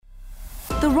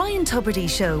The Ryan Tubridy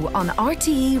Show on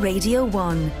RTE Radio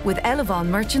 1 with Elevon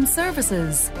Merchant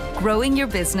Services. Growing your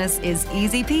business is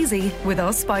easy peasy with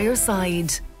us by your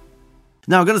side.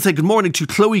 Now I'm going to say good morning to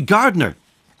Chloe Gardiner.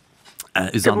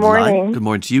 Is on the line. Good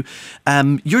morning to you.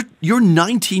 You're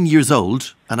 19 years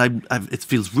old, and it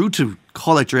feels rude to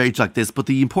call out your age like this, but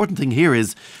the important thing here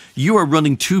is you are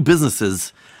running two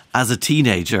businesses as a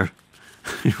teenager.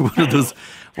 You're one of those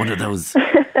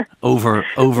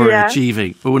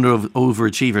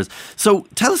overachievers. So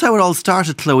tell us how it all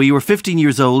started, Chloe. You were 15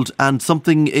 years old, and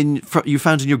something you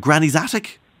found in your granny's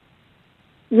attic.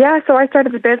 Yeah, so I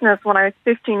started the business when I was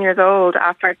 15 years old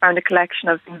after I found a collection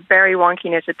of some very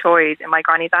wonky knitted toys in my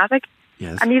granny's attic.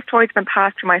 Yes. And these toys have been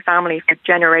passed through my family for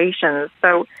generations.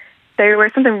 So there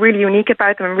was something really unique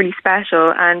about them and really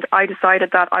special. And I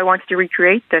decided that I wanted to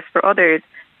recreate this for others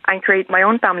and create my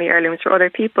own family heirlooms for other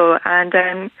people. And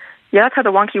that's how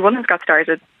the Wonky Woolins got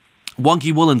started.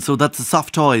 Wonky Woolins, so that's the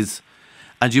soft toys.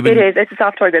 And It's a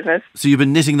soft toy business. So you've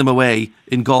been knitting them away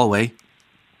in Galway.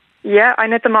 Yeah, I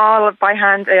knit them all by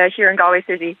hand here in Galway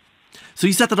City. So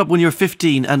you set that up when you were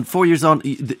 15, and 4 years on,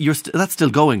 that's still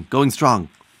going strong.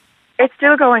 It's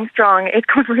still going strong. It's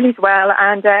going really well.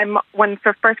 And when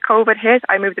the first COVID hit,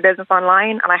 I moved the business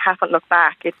online, and I haven't looked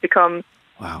back. It's become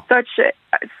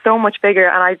so much bigger,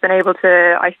 and I've been able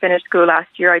to. I finished school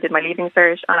last year. I did my leaving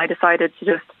cert, and I decided to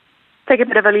just take a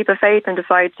bit of a leap of faith and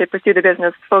decide to pursue the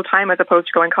business full time as opposed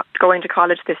to going to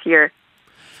college this year.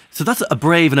 So that's a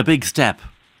brave and a big step.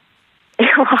 It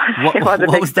was a big step.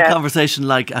 What was the conversation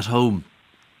like at home?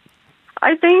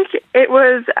 I think it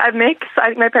was a mix. I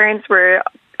think my parents were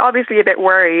obviously a bit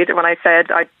worried when I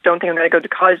said, I don't think I'm going to go to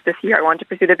college this year. I want to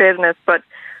pursue the business. But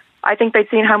I think they'd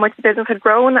seen how much the business had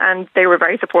grown, and they were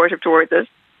very supportive towards it.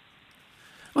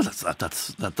 Well,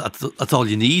 that's all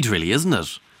you need, really, isn't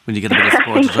it? When you get a bit of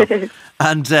support.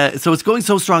 And so it's going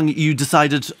so strong, you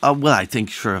decided, I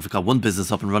think, sure, if I've got one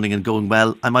business up and running and going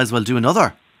well, I might as well do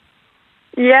another.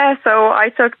 Yeah, so I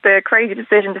took the crazy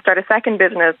decision to start a second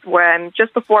business when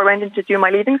just before I went in to do my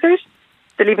leaving cert.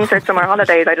 The leaving cert summer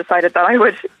holidays, I decided that I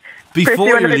would before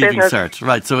your leaving business. cert,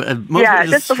 right? So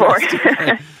just before.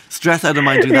 Stress out of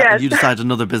mind doing that, and you decide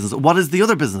another business. What is the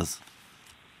other business?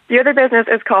 The other business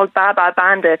is called Baba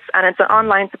Bandits, and it's an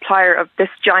online supplier of this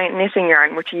giant knitting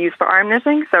yarn, which you use for arm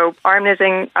knitting. So arm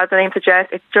knitting, as the name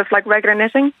suggests, it's just like regular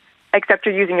knitting, except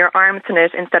you're using your arms to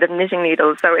knit instead of knitting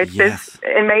needles. So it's this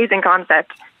amazing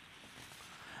concept.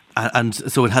 And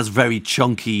so it has very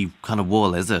chunky kind of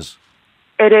wool, is it?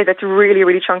 It is. It's really,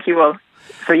 really chunky wool.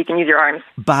 So you can use your arms.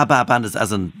 Baba Bandits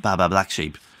as in Baba Black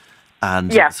Sheep.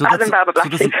 And so as in Baba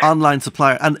Black Sheep. So that's an online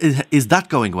supplier. And is that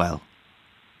going well?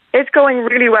 It's going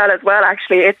really well as well,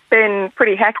 actually. It's been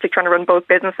pretty hectic trying to run both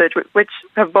businesses, which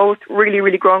have both really,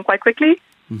 really grown quite quickly.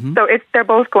 Mm-hmm. So they're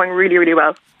both going really, really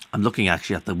well. I'm looking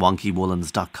actually at the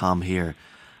wonkywoolins.com here.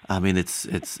 I mean, it's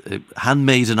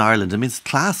handmade in Ireland. I mean, it's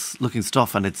class looking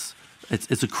stuff, and it's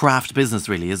a craft business,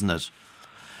 really, isn't it?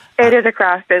 It is a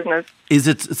craft business. Is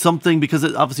it something, because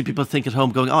obviously people think at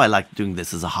home going, I like doing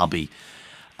this as a hobby.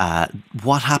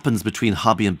 What happens between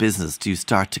hobby and business? Do you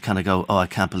start to kind of go, I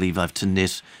can't believe I have to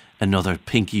knit another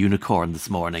pink unicorn this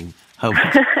morning?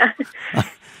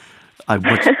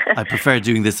 I prefer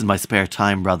doing this in my spare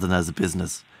time rather than as a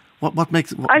business. What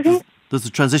makes does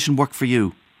the transition work for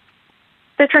you?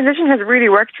 The transition has really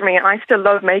worked for me, and I still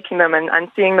love making them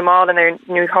and seeing them all in their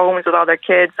new homes with all their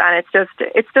kids, and it's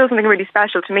still something really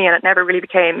special to me, and it never really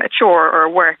became a chore or a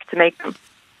work to make them.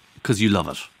 Because you love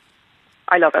it.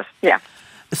 I love it, yeah.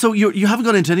 So you haven't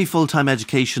gone into any full-time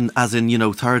education as in,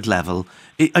 third level.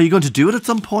 Are you going to do it at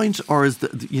some point, or is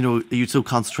are you so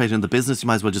concentrated on the business you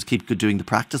might as well just keep doing the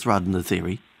practice rather than the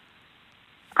theory?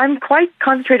 I'm quite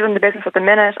concentrated on the business at the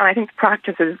minute, and I think the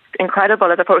practice is incredible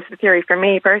as opposed to the theory for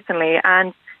me personally.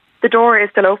 And the door is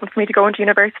still open for me to go into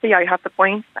university. I have the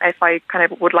points if I kind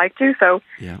of would like to. So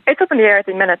It's up in the air at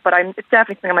the minute, but it's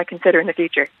definitely something I might consider in the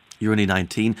future. You're only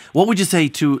 19. What would you say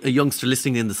to a youngster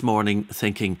listening in this morning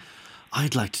thinking,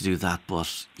 I'd like to do that,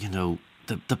 but,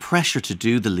 the pressure to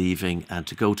do the leaving and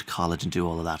to go to college and do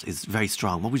all of that is very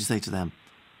strong. What would you say to them?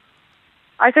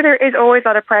 I say there is always a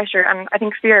lot of pressure, and I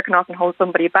think fear can often hold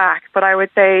somebody back. But I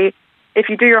would say if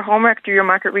you do your homework, do your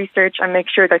market research, and make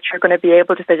sure that you're going to be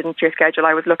able to fit it into your schedule,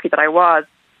 I was lucky that I was,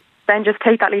 then just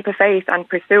take that leap of faith and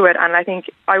pursue it. And I think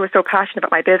I was so passionate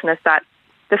about my business that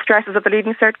the stresses of the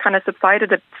leaving cert kind of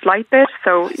subsided a slight bit.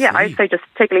 So, I'd say just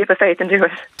take a leap of faith and do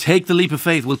it. Take the leap of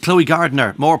faith. Well, Chloe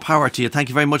Gardiner, more power to you. Thank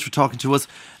you very much for talking to us.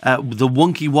 The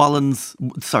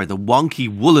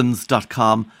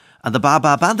wonkywoolins.com and the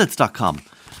bababandits.com.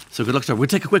 So good luck to her. We'll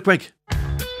take a quick break.